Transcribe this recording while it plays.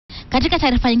Katika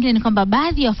taarifa nyingine ni kwamba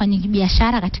baadhi ya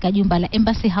wafanyabiashara katika jumba la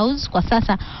Embassy House kwa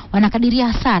sasa wanakadiria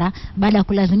hasara baada ya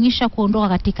kulazimisha kuondoka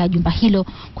katika jumba hilo.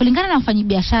 Kulingana na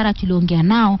wafanyabiashara tuliongea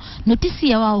nao, notisi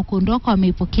ya wao kuondoka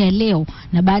wameipokea leo,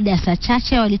 na baada ya saa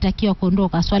chache walitakiwa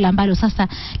kuondoka, swala ambalo sasa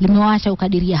limewaacha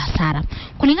kukadiria hasara.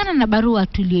 Kulingana na barua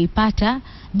tuliyoipata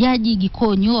Jaji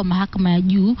Gikonyo wa mahakama ya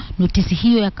juu, notisi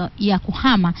hiyo ya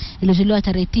kuhama ilitolewa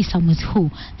tarehe 9 mwezi huu.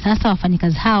 Sasa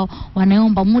wafanyikazi hao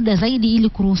wanaomba muda zaidi ili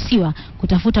kuruhusiwa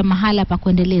kutafuta mahala pa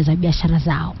kuendeleza biashara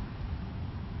zao.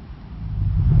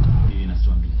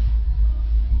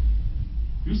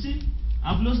 You see,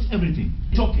 I've lost everything.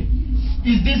 It's okay.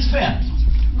 Is this fair?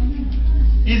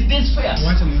 Is this fair?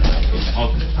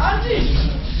 Okay.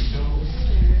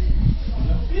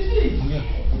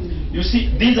 You see,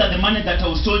 these are the money that I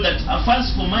was told that are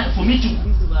false for me to.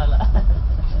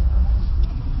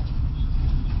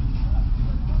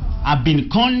 I've been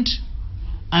conned,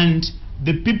 and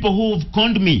the people who have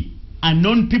conned me,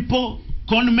 unknown people,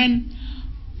 con men,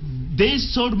 they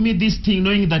sold me this thing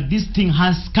knowing that this thing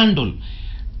has scandal.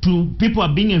 People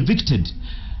are being evicted.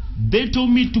 They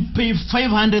told me to pay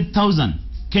 500,000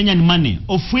 Kenyan money,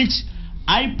 of which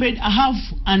I paid a half,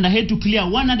 and I had to clear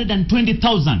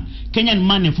 120,000 Kenyan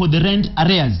money for the rent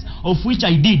arrears, of which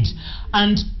I did.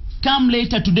 And come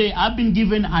later today, I've been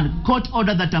given a court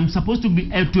order that I'm supposed to be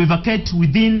to evacuate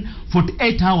within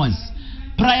 48 hours.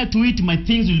 Prior to it, my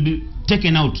things will be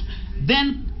taken out.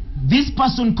 Then this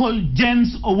person called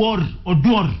James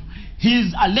Odor,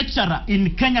 he's a lecturer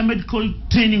in Kenya Medical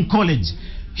Training College.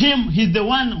 He's the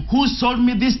one who sold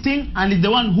me this thing, and is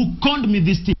the one who conned me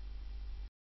this thing.